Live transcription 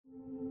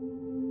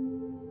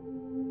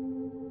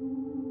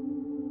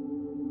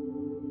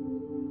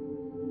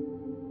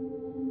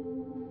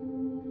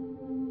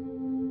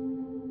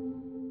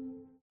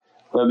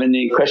have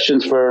any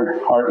questions for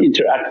our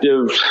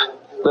interactive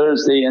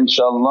Thursday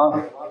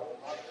inshaAllah.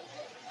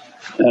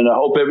 And I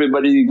hope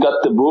everybody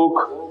got the book,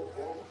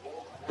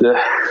 The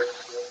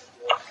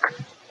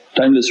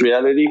Timeless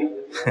Reality.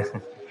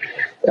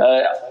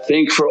 I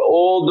think for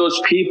all those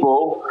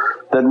people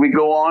that we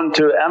go on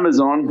to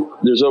Amazon,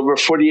 there's over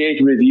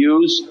 48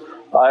 reviews.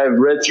 I've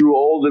read through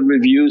all the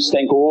reviews,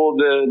 thank all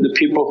the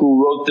people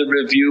who wrote the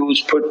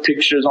reviews, put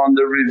pictures on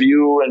the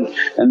review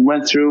and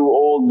went through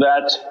all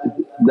that.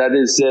 That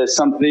is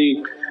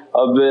something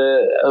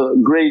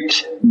of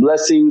great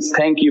blessings.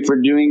 Thank you for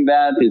doing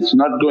that, it's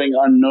not going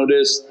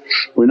unnoticed.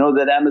 We know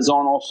that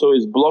Amazon also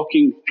is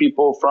blocking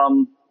people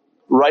from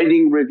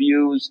writing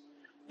reviews.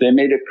 They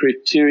made a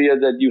criteria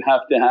that you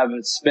have to have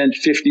spent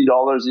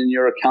 $50 in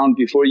your account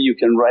before you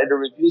can write a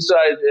review. So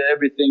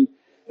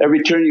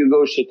every turn you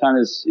go shaitan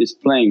is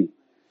playing.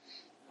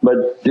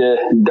 But the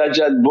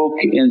Dajjal book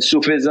in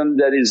Sufism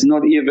that is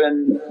not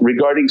even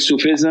regarding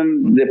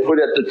Sufism, they put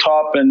at the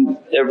top, and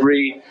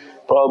every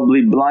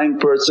probably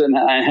blind person,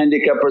 a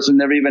handicapped person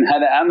never even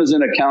had an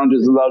Amazon account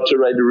is allowed to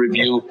write a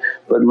review.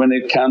 But when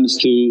it comes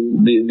to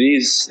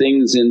these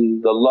things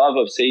in the love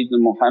of Sayyidina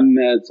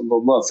Muhammad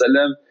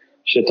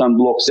shaitan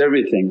blocks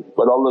everything.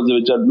 But Allah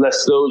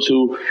bless those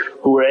who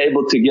were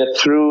able to get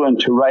through and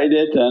to write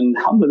it, and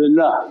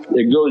alhamdulillah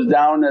it goes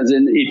down as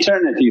an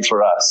eternity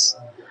for us.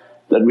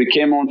 That we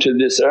came onto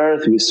this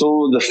earth, we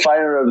saw the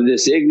fire of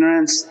this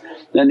ignorance,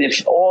 and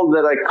if all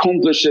that I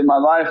accomplished in my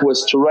life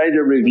was to write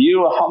a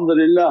review,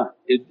 alhamdulillah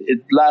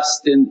it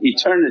lasts in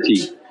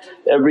eternity.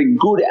 Every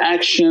good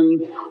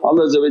action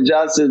Allah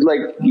says,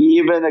 like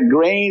even a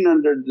grain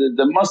under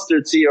the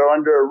mustard seed or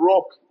under a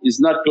rock is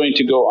not going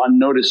to go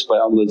unnoticed by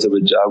Allah.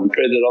 We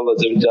pray that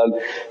Allah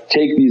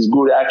take these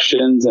good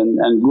actions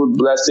and good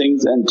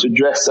blessings and to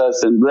dress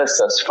us and bless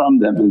us from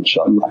them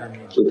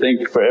inshaAllah. So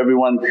thank you for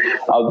everyone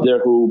out there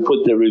who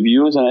put the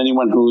reviews and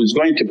anyone who is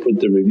going to put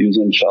the reviews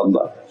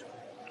inshaAllah.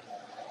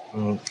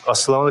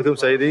 As-salamu alaykum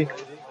Sayyidi.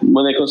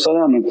 Wa alaykum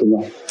as-salam wa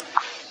rahmatullah.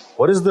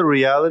 What is the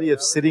reality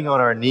of sitting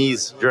on our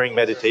knees during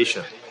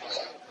meditation?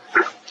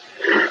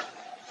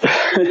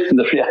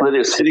 The reality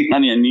of sitting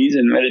on your knees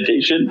in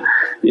meditation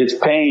is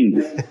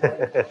pain.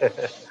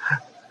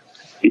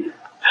 If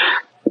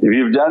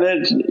you've done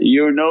it,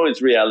 you know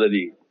it's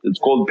reality, it's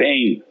called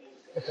pain.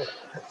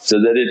 So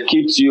that it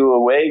keeps you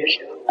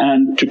awake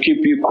and to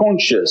keep you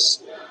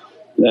conscious.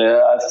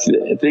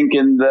 I think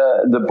in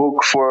the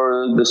book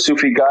for the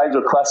Sufi guides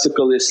or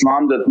classical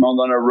Islam that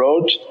Mawlana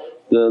wrote,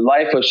 the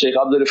life of Shaykh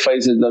Abdul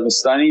Faiz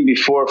al-Daghestani,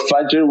 before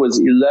Fajr was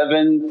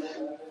 11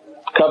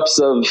 cups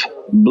of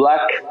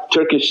black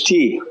Turkish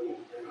tea,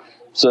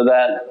 so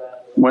that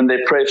when they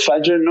pray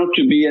Fajr not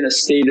to be in a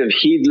state of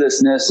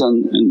heedlessness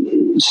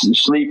and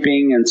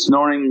sleeping and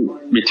snoring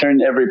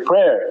between every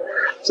prayer.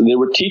 So they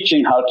were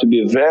teaching how to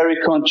be very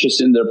conscious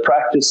in their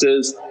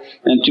practices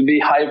and to be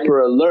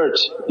hyper alert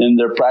in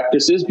their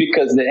practices,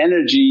 because the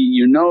energy,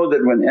 you know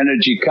that when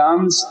energy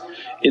comes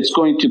it's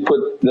going to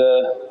put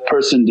the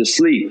person to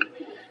sleep.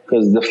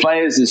 Because the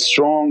faiz is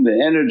strong, the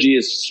energy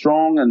is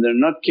strong and they're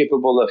not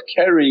capable of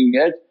carrying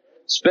it,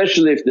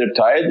 especially if they're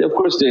tired. Of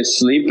course they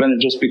sleep and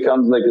it just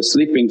becomes like a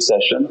sleeping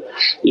session.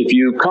 If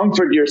you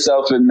comfort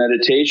yourself in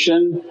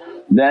meditation,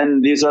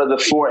 then these are the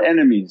four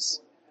enemies.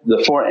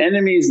 The four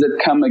enemies that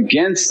come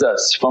against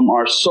us from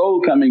our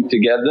soul coming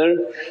together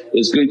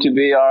is going to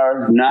be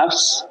our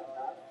nafs,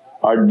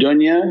 our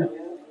dunya,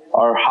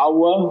 our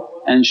hawa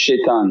and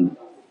shaitan.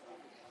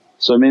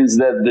 So it means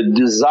that the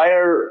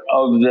desire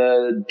of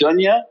the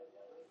dunya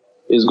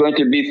is going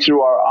to be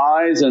through our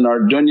eyes, and our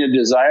dunya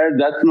desire,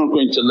 that's not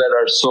going to let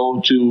our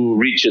soul to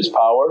reach its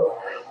power.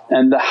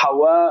 And the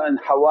hawa and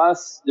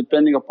hawas,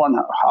 depending upon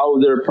how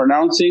they're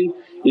pronouncing,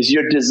 is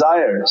your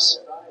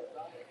desires.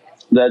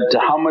 That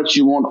how much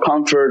you want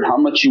comfort, how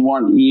much you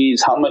want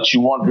ease, how much you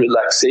want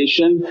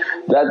relaxation,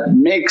 that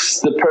makes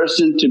the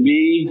person to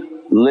be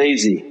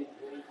lazy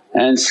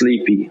and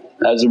sleepy.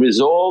 As a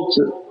result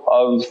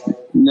of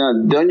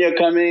dunya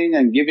coming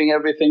and giving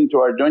everything to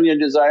our dunya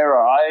desire,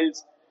 our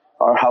eyes,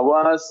 our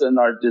hawas and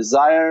our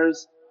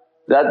desires,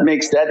 that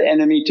makes that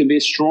enemy to be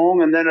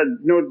strong. And then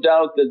no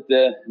doubt that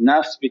the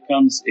nafs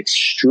becomes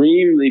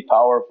extremely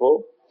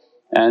powerful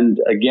and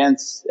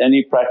against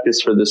any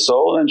practice for the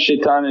soul, and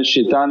shaitan is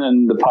shaitan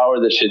and the power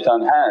that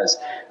shaitan has.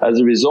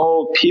 As a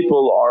result,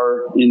 people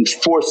are in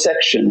four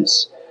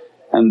sections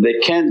and they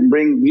can't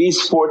bring these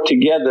four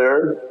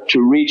together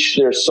to reach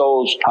their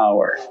soul's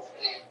power.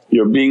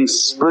 You're being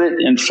split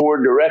in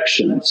four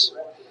directions.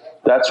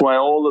 That's why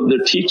all of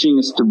their teaching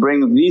is to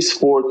bring these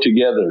four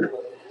together.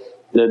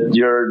 That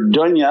your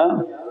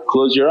dunya,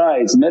 close your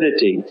eyes,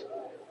 meditate,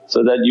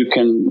 so that you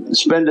can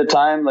spend a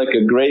time like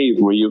a grave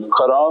where you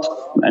cut off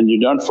and you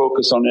don't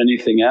focus on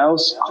anything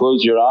else.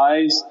 Close your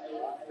eyes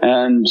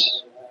and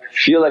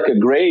feel like a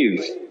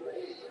grave.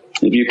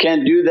 If you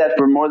can't do that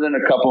for more than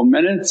a couple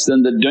minutes,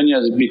 then the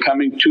dunya is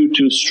becoming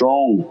too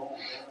strong.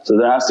 So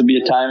there has to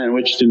be a time in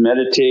which to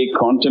meditate,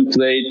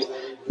 contemplate,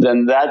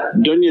 then that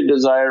dunya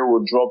desire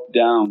will drop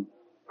down.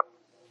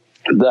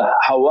 The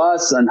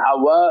hawas and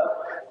hawa,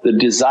 the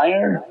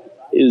desire,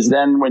 is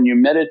then when you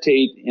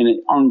meditate in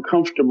an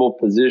uncomfortable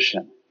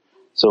position.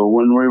 So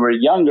when we were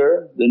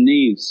younger, the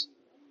knees,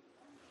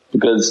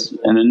 because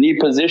in a knee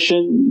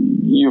position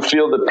you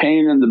feel the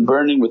pain and the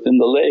burning within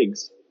the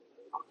legs,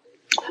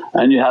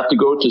 and you have to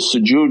go to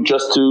sujood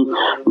just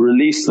to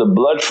release the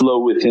blood flow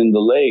within the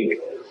leg.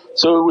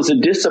 So it was a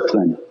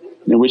discipline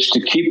in which to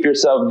keep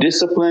yourself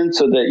disciplined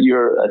so that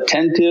you're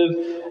attentive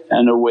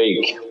and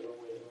awake.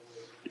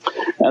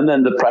 And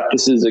then the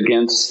practices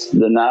against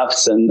the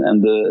nafs and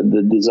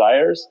the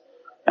desires,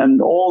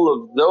 and all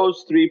of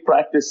those three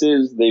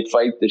practices they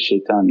fight the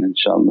shaitan,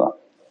 inshaAllah.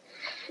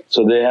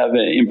 So they have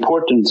an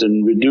importance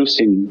in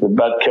reducing the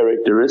bad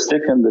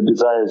characteristic and the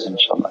desires,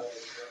 inshaAllah.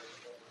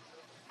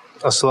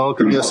 As-salamu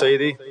alaykum ya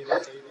Sayyidi.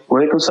 Wa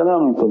alaykum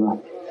salam wa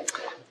rahmatullah.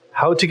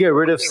 How to get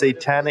rid of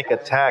satanic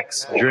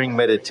attacks during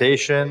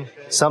meditation?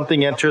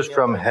 Something enters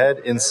from head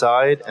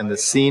inside and the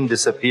scene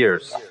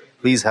disappears.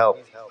 Please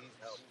help.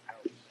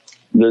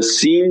 The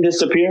scene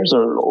disappears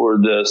or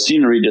the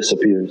scenery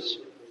disappears?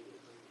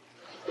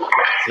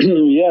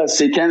 Yeah,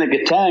 satanic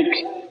attack.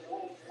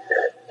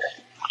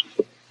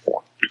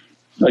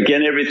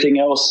 Again, everything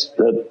else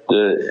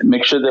that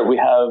make sure that we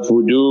have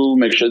wudu,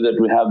 make sure that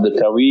we have the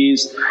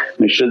ta'weez,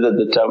 make sure that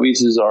the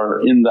ta'weezes are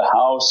in the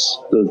house,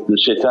 the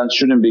shaitan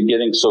shouldn't be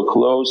getting so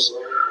close.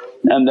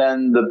 And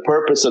then the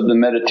purpose of the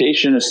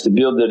meditation is to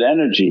build that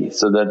energy,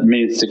 so that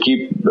means to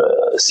keep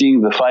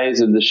seeing the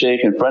faiz of the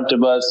shaykh in front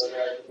of us,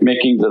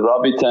 making the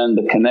rabita and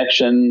the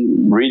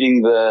connection,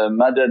 reading the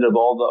madad of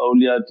all the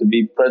awliya to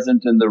be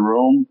present in the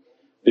room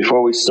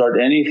before we start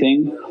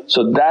anything.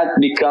 So that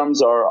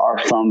becomes our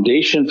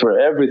foundation for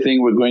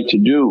everything we're going to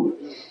do.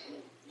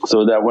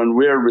 So that when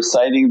we're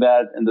reciting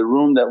that and the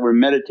room that we're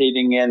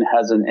meditating in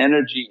has an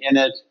energy in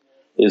it,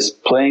 is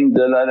playing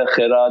Dalail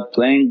Khairat,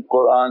 playing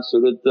Qur'an,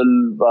 Surat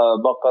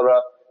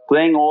al-Baqarah,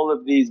 playing all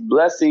of these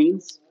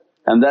blessings,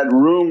 and that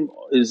room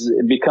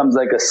it becomes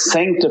like a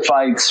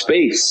sanctified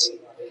space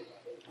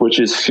which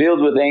is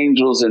filled with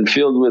angels and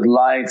filled with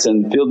lights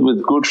and filled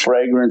with good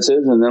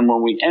fragrances. And then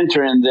when we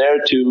enter in there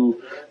to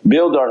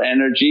build our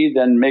energy,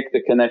 then make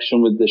the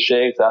connection with the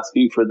shaykhs,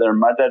 asking for their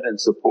madad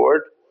and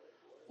support,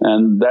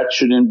 and that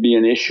shouldn't be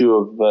an issue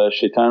of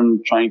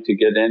shaitan trying to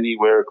get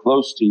anywhere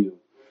close to you.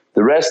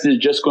 The rest is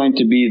just going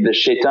to be the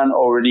shaitan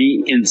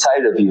already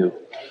inside of you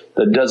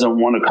that doesn't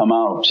want to come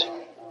out.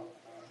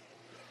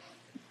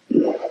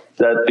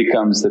 That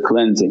becomes the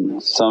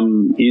cleansing,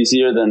 some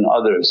easier than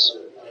others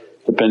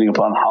depending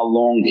upon how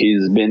long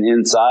he's been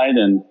inside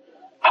and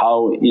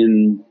how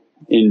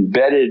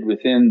embedded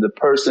within the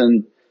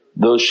person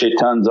those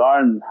shaitans are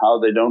and how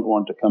they don't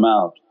want to come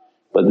out.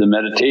 But the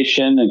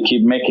meditation and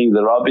keep making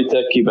the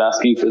rabita, keep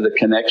asking for the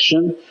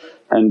connection,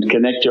 and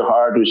connect your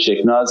heart with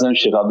Shaykh Nazim,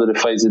 Shaykh Abdul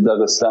Faiz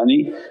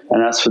Dagestani,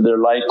 and ask for their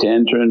light to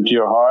enter into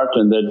your heart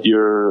and that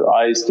your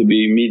eyes to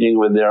be meeting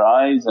with their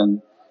eyes,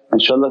 and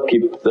inshaAllah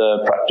keep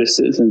the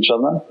practices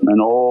inshaAllah and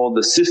all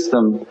the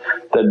system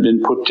that been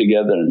put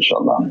together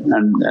inshaAllah,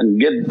 and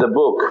get the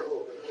book.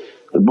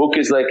 The book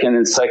is like an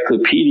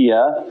encyclopedia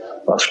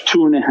of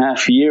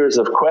 2.5 years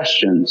of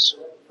questions,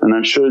 and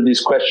I'm sure these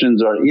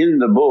questions are in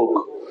the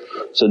book,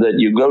 so that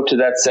you go to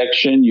that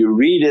section, you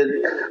read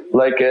it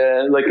like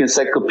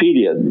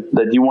encyclopedia,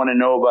 that you want to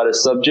know about a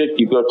subject,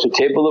 you go to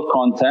table of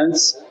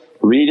contents,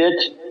 read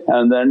it,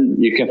 and then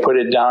you can put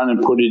it down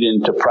and put it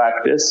into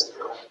practice.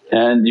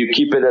 And you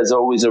keep it as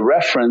always a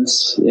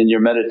reference in your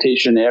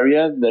meditation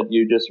area, that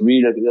you just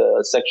read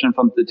a section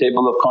from the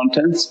table of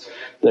contents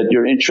that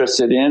you're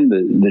interested in,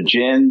 the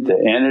jinn, the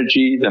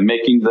energy, the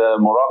making the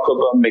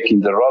muraqabah, making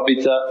the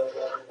rabita,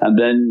 and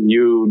then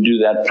you do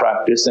that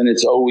practice and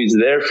it's always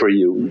there for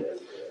you.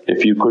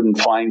 If you couldn't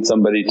find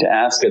somebody to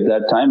ask at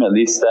that time, at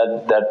least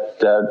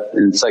that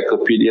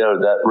encyclopedia or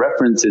that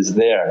reference is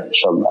there,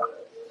 inshaAllah.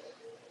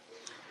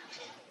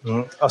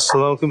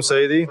 As-salamu alaykum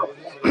Sayyidi. Wa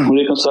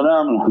alaykum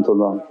salam wa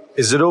rahmatullah.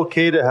 Is it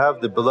okay to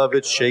have the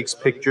beloved shaykh's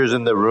pictures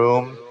in the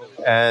room?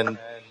 And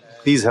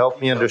please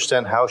help me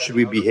understand, how should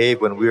we behave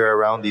when we are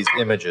around these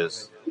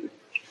images?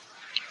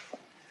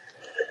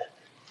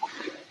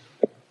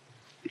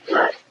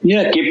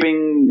 Yeah,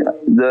 keeping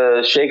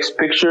the shaykh's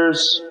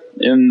pictures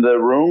in the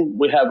room,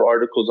 we have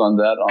articles on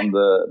that on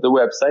the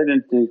website,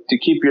 and to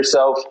keep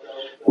yourself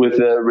with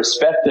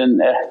respect and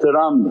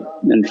ihtiram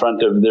in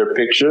front of their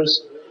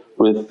pictures,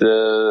 with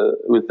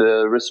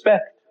the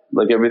respect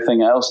like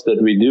everything else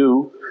that we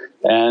do.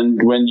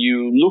 And when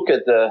you look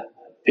at the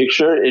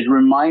picture, it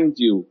reminds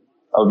you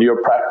of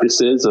your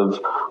practices,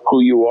 of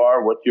who you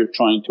are, what you're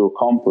trying to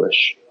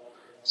accomplish.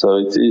 So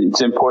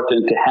it's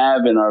important to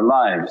have in our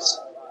lives.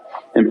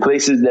 In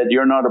places that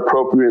you're not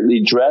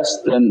appropriately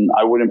dressed, then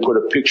I wouldn't put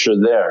a picture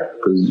there,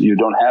 because you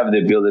don't have the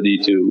ability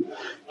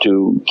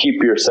to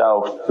keep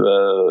yourself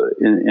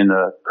in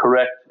a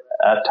correct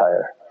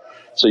attire.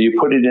 So you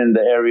put it in the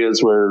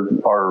areas where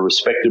are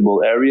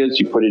respectable areas,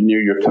 you put it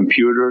near your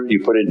computer,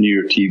 you put it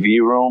near your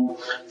TV room,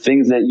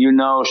 things that you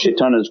know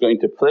shaitan is going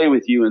to play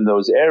with you in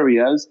those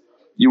areas.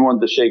 you want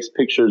the shaykh's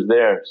pictures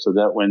there, so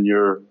that when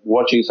you're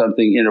watching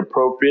something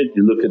inappropriate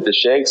you look at the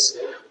shaykhs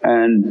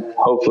and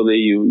hopefully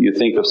you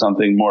think of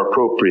something more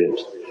appropriate.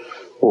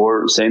 Or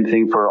same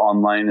thing for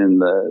online and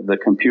the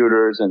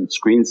computers and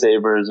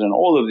screensavers and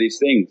all of these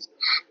things.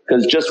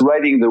 Because just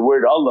writing the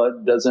word Allah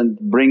doesn't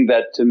bring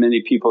that to many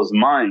people's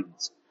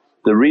minds.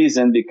 The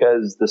reason,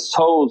 because the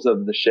souls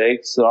of the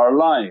shaykhs are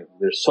alive,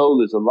 their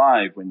soul is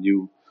alive. When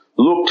you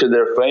look to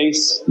their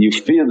face you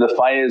feel the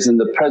fires in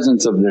the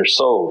presence of their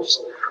souls.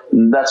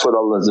 And that's what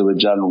Allah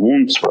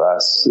wants for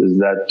us, is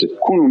that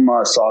kunu ma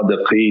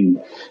sadiqeen,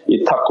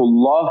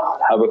 ittaqullah,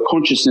 have a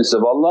consciousness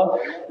of Allah,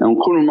 and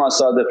kunu ma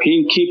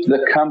sadiqeen, keep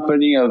the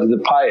company of the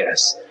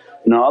pious.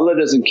 Now Allah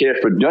doesn't care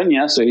for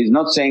dunya, so He's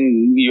not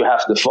saying you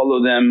have to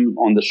follow them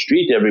on the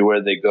street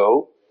everywhere they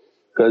go,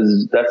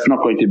 because that's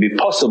not going to be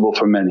possible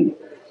for many.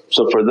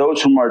 So for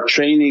those whom are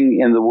training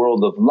in the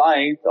world of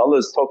light, Allah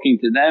is talking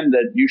to them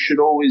that you should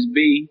always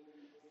be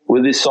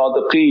with the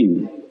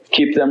sadiqeen.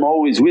 Keep them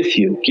always with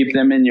you, keep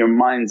them in your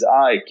mind's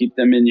eye, keep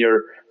them in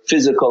your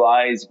physical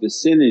eye's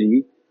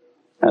vicinity,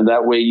 and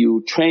that way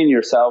you train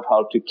yourself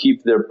how to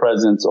keep their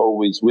presence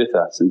always with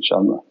us,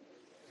 inshaAllah.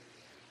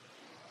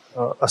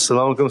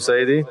 As-salamu alaykum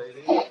Sayyidi.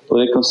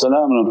 Walaykum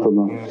salam wa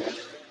rahmatullah.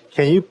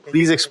 Can you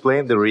please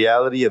explain the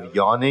reality of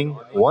yawning?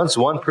 Once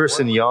one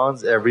person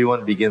yawns,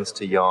 everyone begins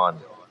to yawn.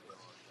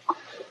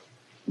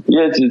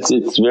 Yes,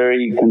 it's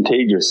very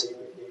contagious.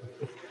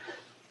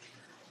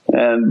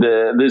 And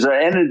these are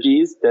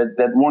energies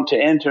that want to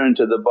enter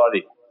into the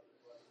body.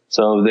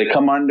 So they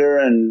come under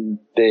and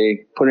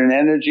they put an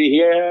energy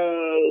here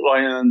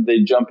and they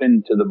jump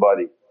into the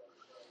body.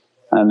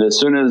 And as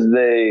soon as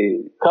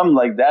they come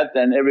like that,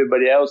 then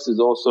everybody else is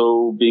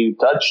also being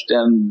touched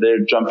and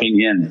they're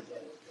jumping in.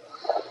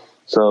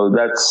 So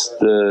that's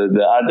the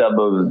adab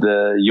of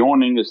the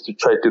yawning, is to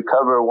try to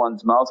cover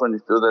one's mouth when you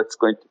feel that's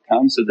going to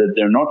come, so that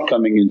they're not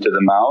coming into the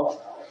mouth.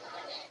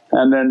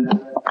 And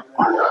then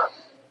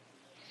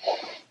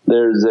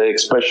there's the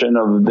expression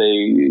of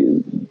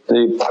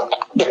they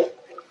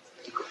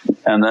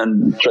and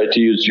then try to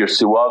use your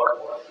siwak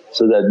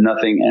so that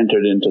nothing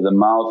entered into the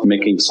mouth,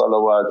 making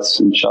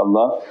salawats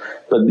inshaAllah.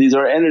 But these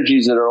are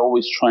energies that are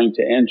always trying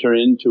to enter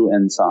into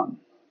insan.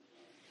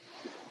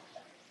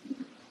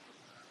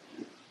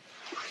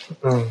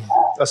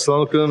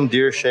 As-salamu alaykum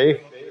dear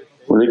Shaykh.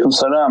 Walaykum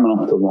salam wa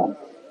rahmatullah.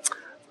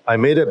 I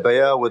made a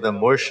bay'ah with a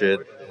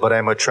murshid, but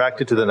I'm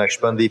attracted to the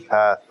Naqshbandi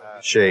path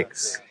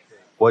shaykhs.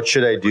 What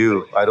should I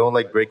do? I don't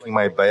like breaking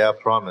my bay'ah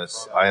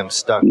promise. I am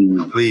stuck.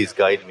 Please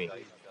guide me.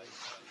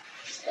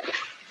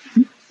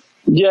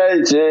 Yeah,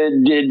 it's a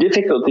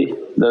difficulty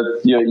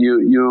that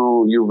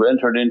you've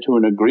entered into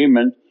an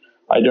agreement.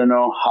 I don't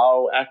know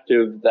how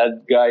active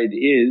that guide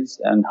is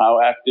and how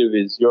active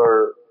is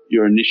your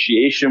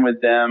initiation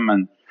with them,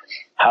 and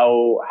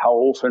how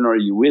often are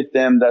you with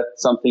them.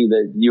 That's something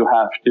that you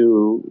have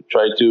to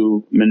try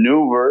to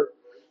maneuver.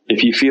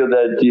 If you feel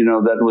that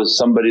that was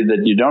somebody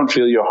that you don't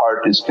feel your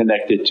heart is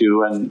connected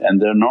to, and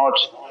they're not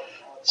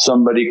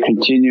somebody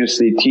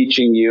continuously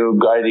teaching you,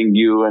 guiding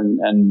you,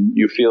 and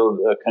you feel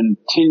a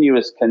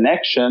continuous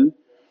connection,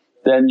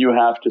 then you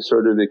have to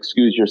sort of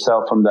excuse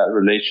yourself from that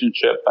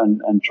relationship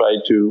and try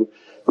to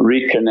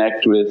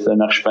reconnect with the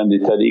Naqshbandi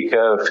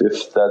tariqah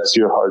if that's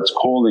your heart's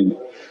calling.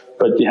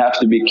 But you have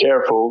to be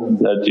careful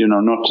that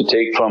not to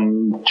take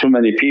from too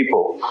many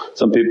people.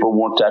 Some people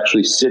want to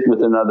actually sit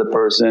with another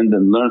person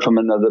and learn from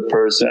another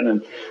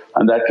person,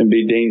 and that can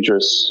be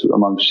dangerous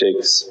among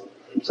shaykhs,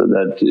 so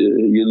that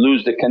you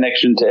lose the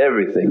connection to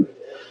everything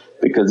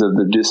because of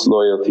the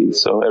disloyalty.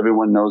 So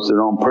everyone knows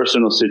their own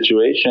personal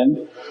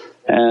situation,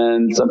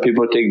 and some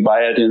people take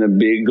bayat in a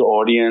big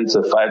audience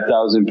of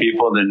 5,000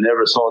 people, they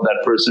never saw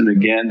that person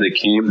again, they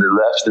came, they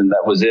left, and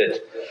that was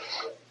it.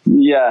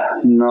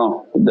 Yeah,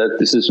 no, that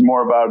this is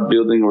more about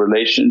building a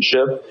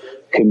relationship,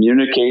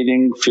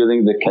 communicating,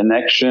 feeling the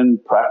connection,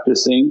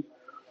 practicing.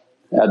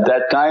 At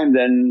that time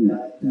then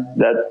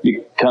that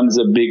becomes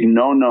a big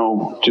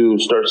no-no to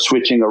start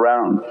switching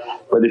around.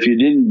 But if you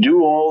didn't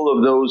do all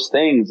of those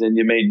things and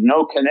you made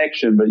no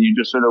connection but you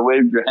just sort of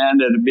waved your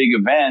hand at a big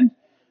event,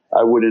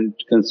 I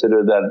wouldn't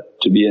consider that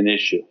to be an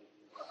issue.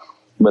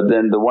 But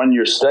then the one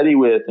you're study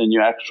with and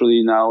you're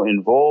actually now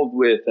involved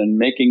with and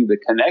making the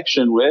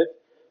connection with,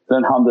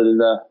 then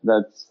alhamdulillah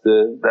that's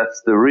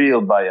the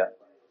real bay'ah.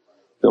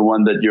 The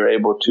one that you're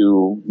able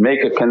to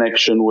make a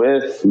connection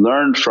with,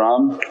 learn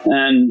from,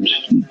 and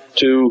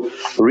to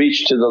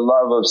reach to the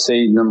love of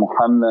Sayyidina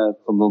Muhammad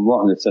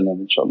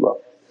inshaAllah.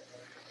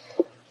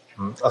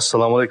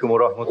 As-salamu alaykum wa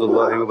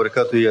rahmatullahi wa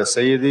barakatuh ya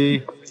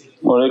Sayyidi.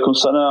 Wa alaykum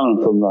salam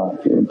wa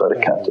rahmatullahi wa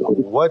barakatuh.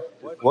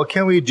 What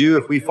can we do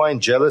if we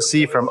find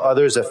jealousy from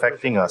others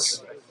affecting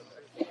us?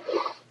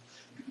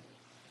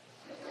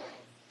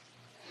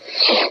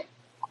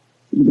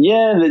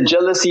 Yeah, the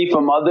jealousy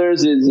from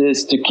others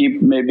is to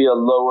keep maybe a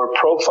lower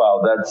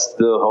profile. That's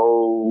the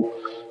whole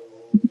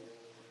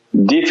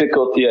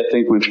difficulty I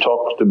think we've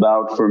talked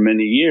about for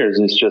many years.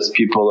 It's just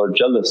people are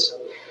jealous.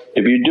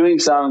 If you're doing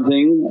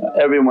something,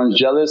 everyone's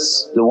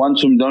jealous. The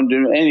ones who don't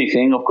do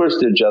anything, of course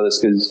they're jealous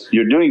because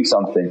you're doing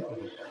something.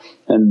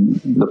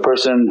 and the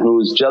person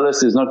who's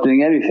jealous is not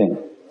doing anything.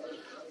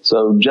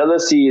 So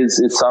jealousy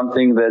is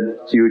something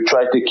that you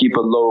try to keep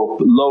a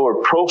lower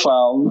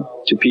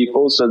profile to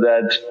people so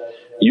that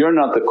you're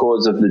not the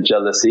cause of the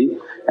jealousy.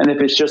 And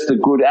if it's just the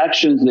good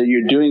actions that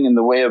you're doing in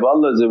the way of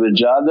Allah,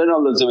 then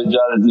Allah is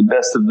the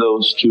best of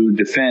those to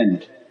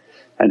defend.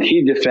 And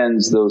He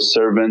defends those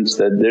servants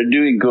that they're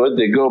doing good,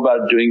 they go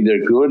about doing their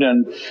good,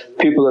 and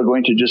people are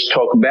going to just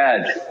talk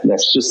bad.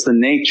 That's just the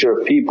nature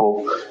of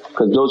people,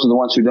 because those are the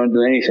ones who don't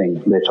do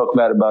anything, they talk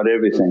bad about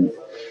everything.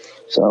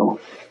 So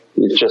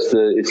it's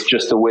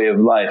just a way of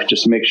life.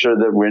 Just make sure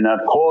that we're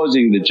not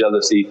causing the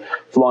jealousy,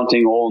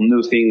 flaunting all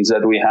new things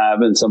that we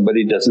have and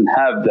somebody doesn't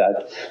have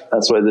that.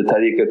 That's why the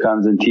tariqah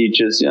comes and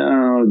teaches,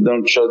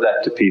 don't show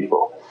that to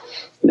people.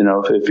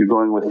 If you're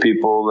going with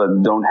people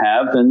that don't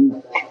have,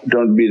 then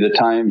don't be the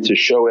time to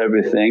show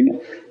everything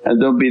and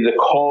don't be the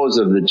cause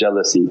of the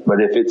jealousy.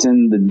 But if it's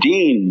in the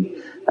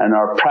deen and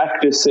our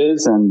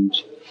practices and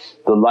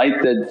the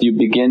light that you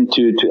begin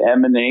to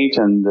emanate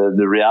and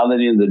the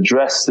reality and the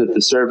dress that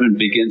the servant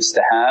begins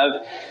to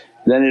have,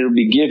 then it'll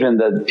be given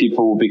that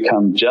people will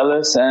become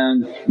jealous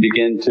and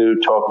begin to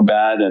talk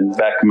bad and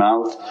back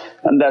mouth.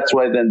 And that's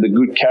why then the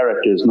good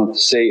character is not to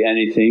say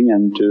anything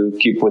and to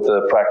keep with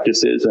the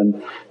practices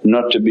and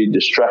not to be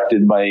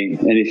distracted by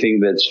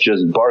anything that's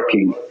just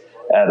barking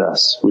at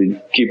us. We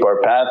keep our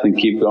path and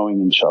keep going,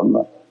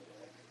 inshaAllah.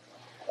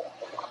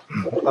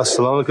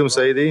 As-salamu alaykum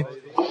Sayyidi.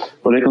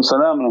 Walaikum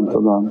salam wa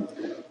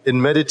rahmatullah.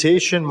 In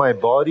meditation my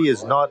body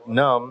is not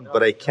numb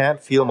but I can't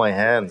feel my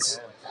hands.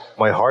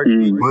 My heart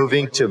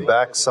moving to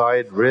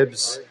backside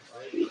ribs,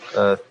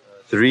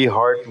 3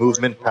 heart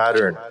movement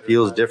pattern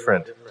feels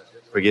different.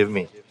 Forgive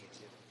me.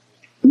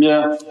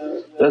 Yeah,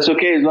 that's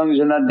okay as long as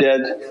you're not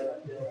dead.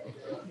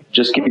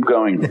 Just keep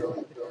going.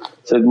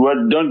 Said,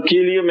 what don't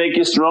kill you, make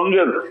you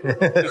stronger.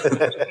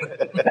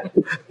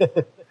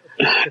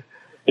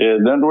 Yeah,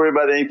 don't worry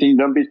about anything,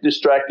 don't be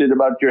distracted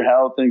about your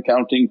health and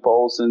counting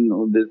pulse and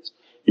all this.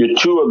 You're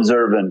too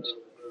observant.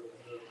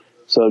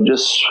 So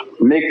just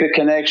make the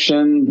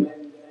connection,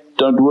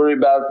 don't worry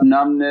about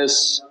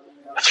numbness,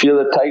 feel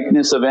the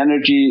tightness of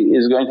energy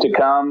is going to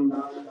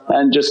come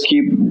and just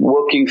keep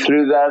working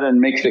through that and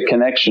make the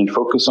connection,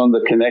 focus on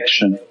the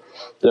connection.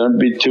 Don't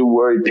be too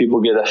worried. People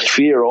get a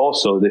fear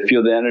also, they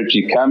feel the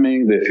energy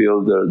coming, they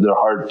feel their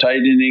heart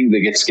tightening,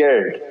 they get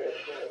scared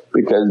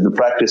because the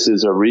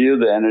practices are real,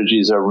 the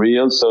energies are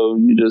real. So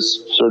you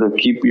just sort of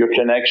keep your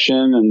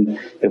connection, and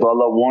if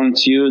Allah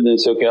wants you then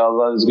it's okay,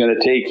 Allah is going to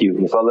take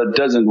you. If Allah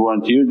doesn't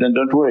want you then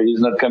don't worry, He's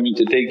not coming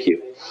to take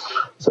you.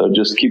 So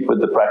just keep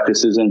with the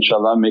practices,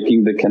 inshaAllah,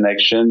 making the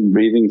connection,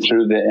 breathing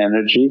through the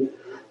energy,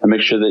 and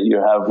make sure that you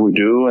have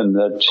wudu and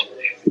that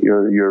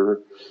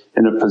you're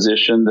in a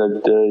position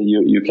that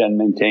you can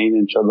maintain,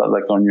 inshaAllah,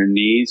 like on your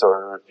knees,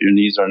 or if your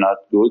knees are not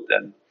good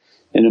then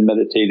in a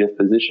meditative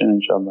position,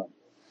 inshaAllah.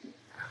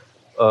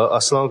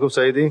 As-salamu alaykum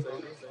Sayyidi.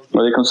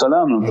 Walaikum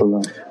salam wa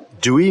rahmatullah.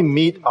 Do we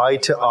meet eye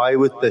to eye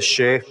with the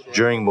shaykh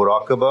during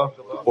muraqabah,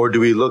 or do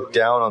we look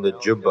down on the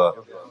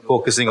jubbah,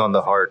 focusing on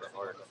the heart?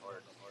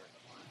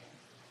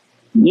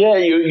 Yeah,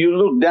 you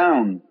look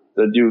down,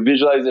 that you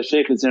visualize the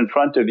shaykh is in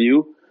front of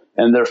you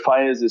and their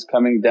faiz is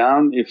coming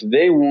down. If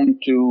they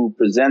want to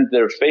present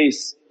their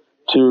face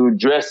to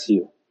dress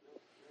you,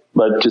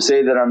 but to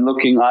say that I'm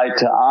looking eye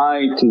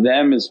to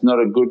them is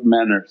not a good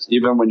manners.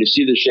 Even when you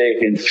see the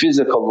shaykh in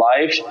physical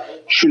life,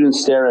 shouldn't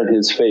stare at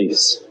his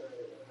face,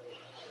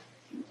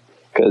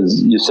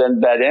 because you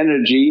send bad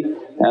energy,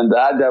 and the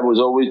adab was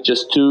always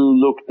just to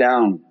look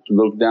down, to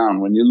look down.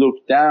 When you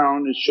look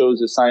down it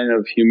shows a sign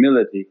of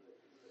humility.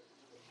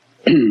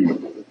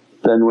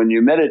 Then when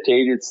you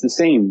meditate it's the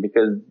same,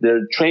 because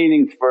they're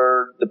training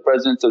for the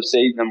presence of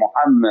Sayyidina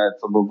Muhammad.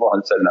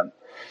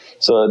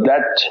 So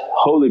that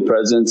holy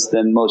presence,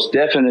 then most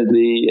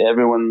definitely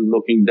everyone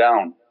looking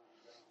down.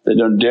 They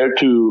don't dare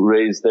to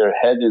raise their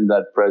head in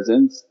that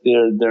presence,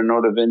 they're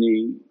not of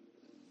any…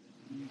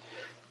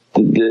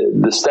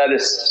 the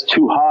status is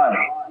too high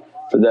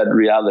for that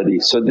reality.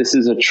 So this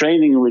is a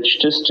training which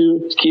just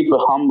to keep a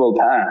humble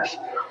path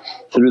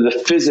through the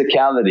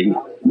physicality.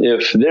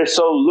 If their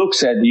soul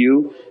looks at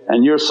you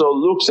and your soul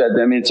looks at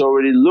them, it's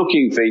already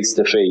looking face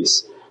to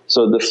face.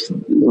 So the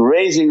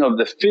raising of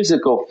the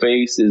physical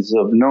face is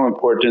of no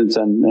importance,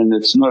 and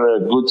it's not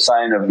a good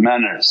sign of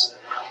manners.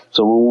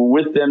 So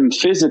with them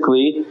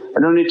physically,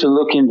 I don't need to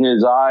look into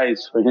his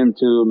eyes for him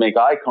to make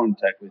eye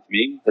contact with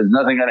me, there's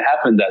nothing going to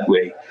happen that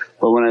way.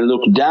 But when I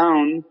look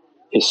down,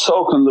 his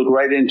soul can look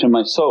right into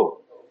my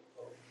soul,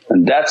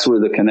 and that's where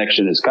the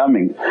connection is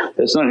coming.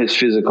 It's not his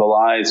physical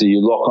eyes that you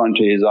lock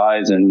onto his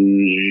eyes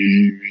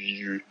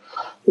and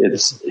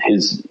it's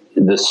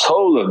the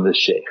soul of the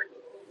shaykh.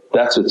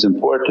 That's what's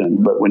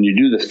important. But when you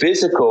do the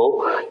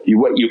physical,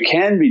 what you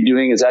can be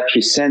doing is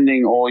actually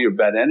sending all your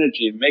bad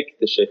energy and make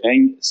the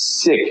shaykhain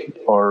sick,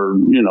 or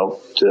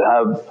to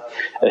have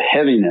a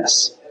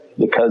heaviness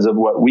because of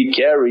what we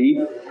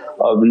carry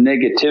of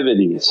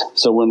negativities.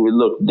 So when we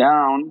look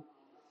down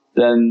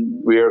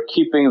then we are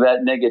keeping that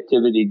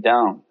negativity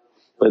down.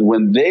 But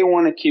when they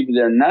want to keep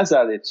their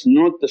nazar, it's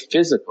not the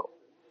physical.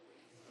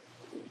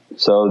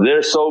 So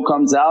their soul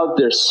comes out,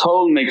 their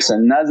soul makes a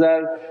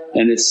nazar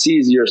and it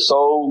sees your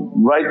soul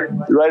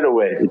right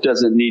away. It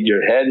doesn't need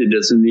your head, it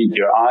doesn't need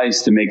your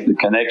eyes to make the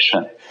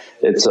connection.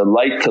 It's a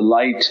light to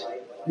light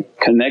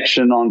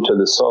connection onto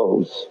the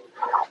souls.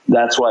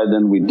 That's why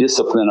then we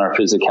discipline our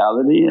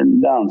physicality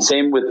and down.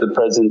 Same with the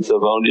presence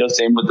of awliya,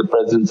 same with the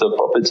presence of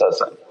Prophet.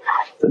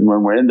 That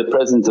when we're in the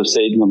presence of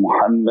Sayyidina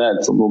Muhammad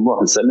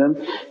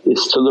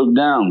is to look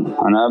down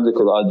on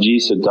abdikal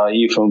ajis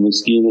da'if wa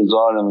miskeen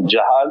zalim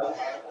jahal,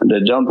 and I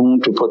don't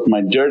want to put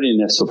my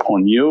dirtiness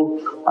upon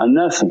you on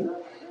nothing.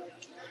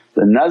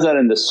 The nazar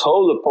in the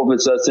soul of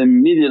Prophet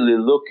immediately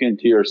look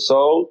into your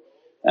soul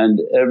and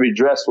every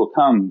dress will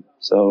come.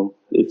 So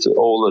it's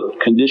all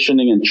a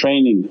conditioning and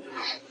training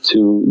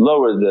to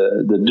lower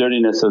the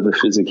dirtiness of the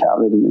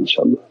physicality,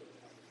 inshaAllah.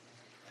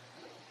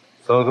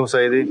 Assalamu alaikum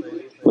Sayyidi.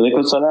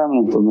 Walaikum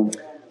salam.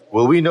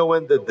 Will we know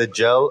when the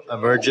Dajjal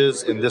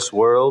emerges in this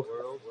world?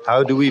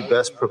 How do we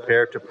best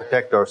prepare to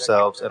protect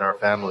ourselves and our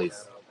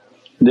families?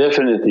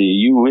 Definitely,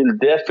 you will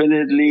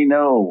definitely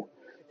know.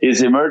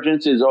 His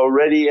emergence is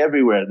already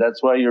everywhere.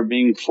 That's why you're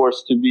being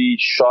forced to be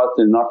shot,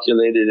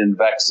 inoculated and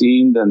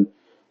vaccinated and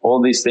all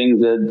these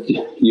things that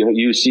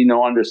you see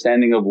no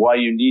understanding of why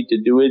you need to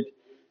do it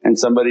and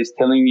somebody's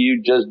telling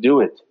you just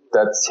do it.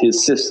 That's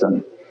his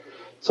system.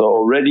 So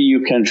already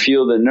you can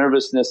feel the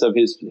nervousness of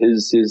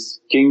his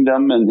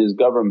kingdom and his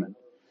government.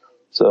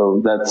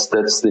 So that's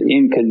the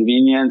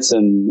inconvenience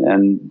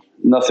and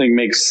nothing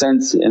makes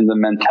sense in the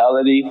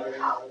mentality,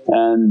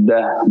 and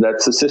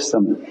that's the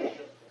system.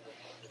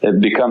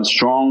 It becomes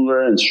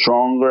stronger and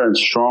stronger and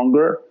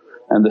stronger,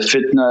 and the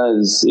fitna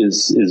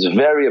is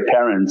very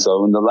apparent.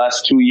 So in the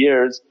last 2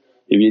 years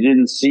if you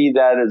didn't see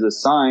that as a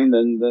sign,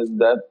 then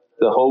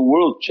the whole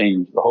world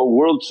changed, the whole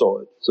world saw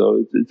it.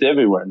 So it's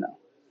everywhere now.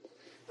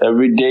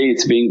 Every day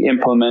it's being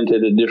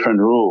implemented a different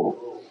rule.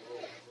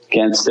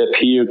 Can't step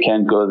here,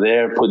 can't go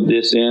there, put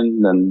this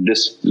in, then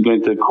this is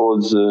going to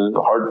cause a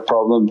heart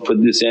problem,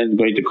 put this in,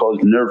 going to cause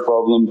nerve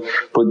problem,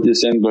 put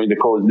this in, going to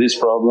cause this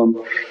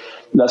problem.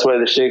 That's why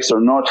the shaykhs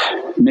are not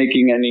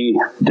making any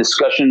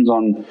discussions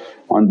on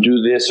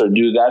do this or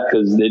do that,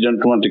 because they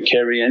don't want to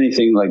carry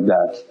anything like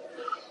that.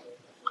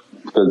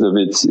 Because of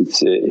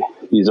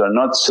these are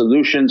not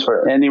solutions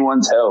for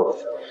anyone's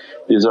health,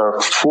 these are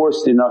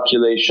forced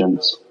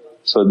inoculations.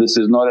 So this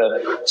is not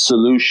a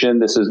solution,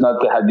 this is not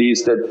the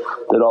hadith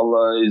that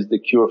Allah is the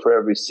cure for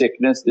every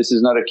sickness. This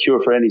is not a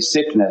cure for any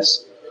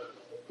sickness,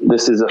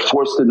 this is a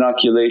forced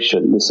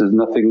inoculation. This is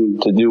nothing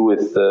to do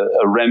with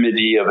a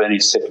remedy of any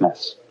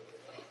sickness.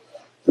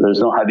 There's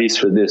no hadith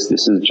for this,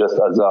 this is just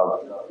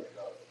azab.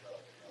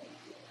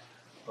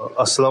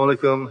 As-salamu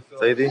alaykum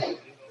Sayyidi.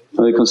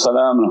 Walaikum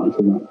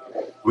salam.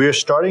 We are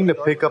starting to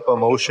pick up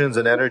emotions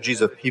and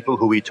energies of people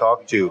who we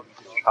talk to.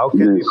 How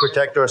can we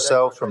protect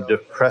ourselves from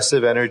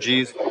depressive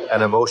energies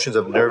and emotions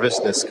of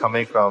nervousness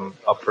coming from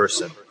a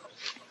person?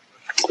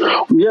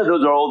 Yeah,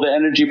 those are all the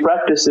energy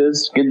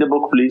practices. Get the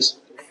book please.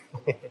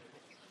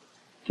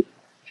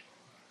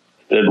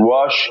 That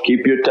wash,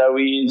 keep your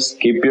taweez,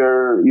 keep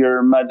your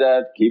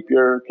madad, keep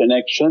your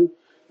connection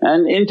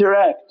and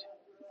interact.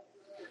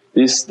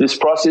 This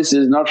process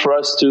is not for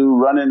us to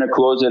run in a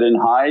closet and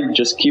hide,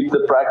 just keep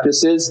the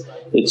practices.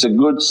 It's a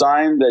good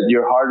sign that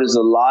your heart is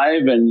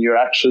alive and you're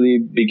actually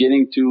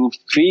beginning to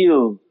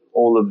feel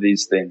all of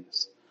these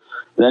things.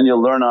 Then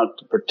you'll learn how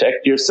to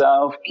protect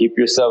yourself, keep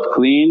yourself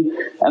clean,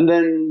 and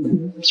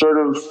then sort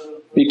of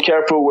be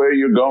careful where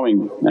you're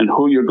going and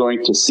who you're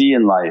going to see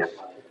in life.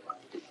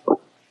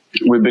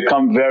 We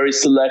become very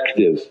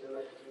selective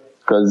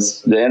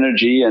because the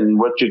energy and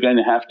what you're going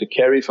to have to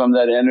carry from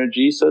that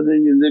energy, so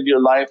then you live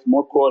your life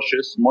more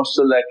cautious, more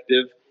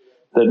selective,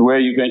 that where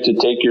you're going to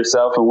take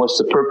yourself and what's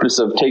the purpose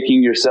of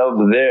taking yourself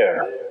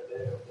there.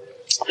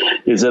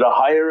 Is it a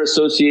higher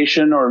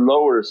association or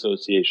lower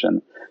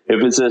association?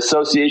 If it's an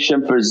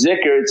association for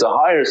zikr, it's a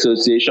higher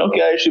association,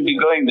 okay I should be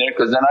going there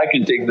because then I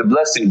can take the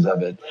blessings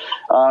of it.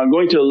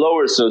 Going to a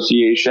lower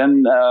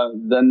association,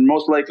 then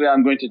most likely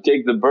I'm going to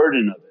take the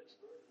burden of it.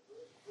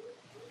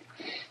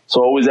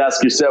 So always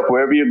ask yourself,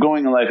 wherever you're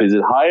going in life, is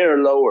it higher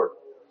or lower?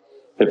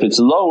 If it's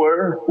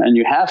lower and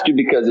you have to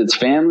because it's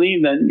family,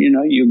 then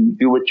you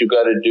do what you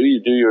got to do,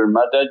 you do your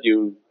madad,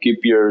 you keep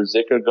your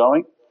zikr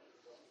going,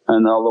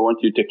 and Allah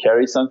wants you to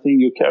carry something,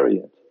 you carry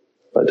it.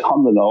 But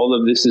alhamdulillah, all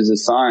of this is a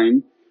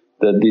sign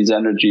that these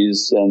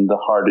energies and the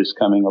heart is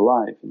coming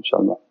alive,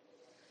 inshaAllah.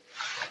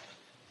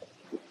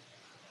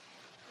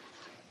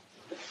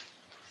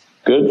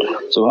 Good.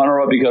 Subhana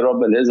rabbika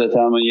rabbil izzati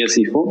amma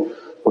yasifoon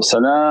wa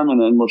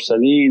salaamun al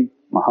mursaleen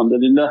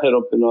walhamdulillahi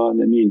rabbil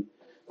alameen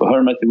bi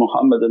hurmati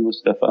Muhammad al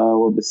Mustafa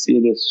wa bi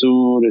siri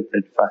Surat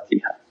al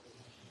Fatiha.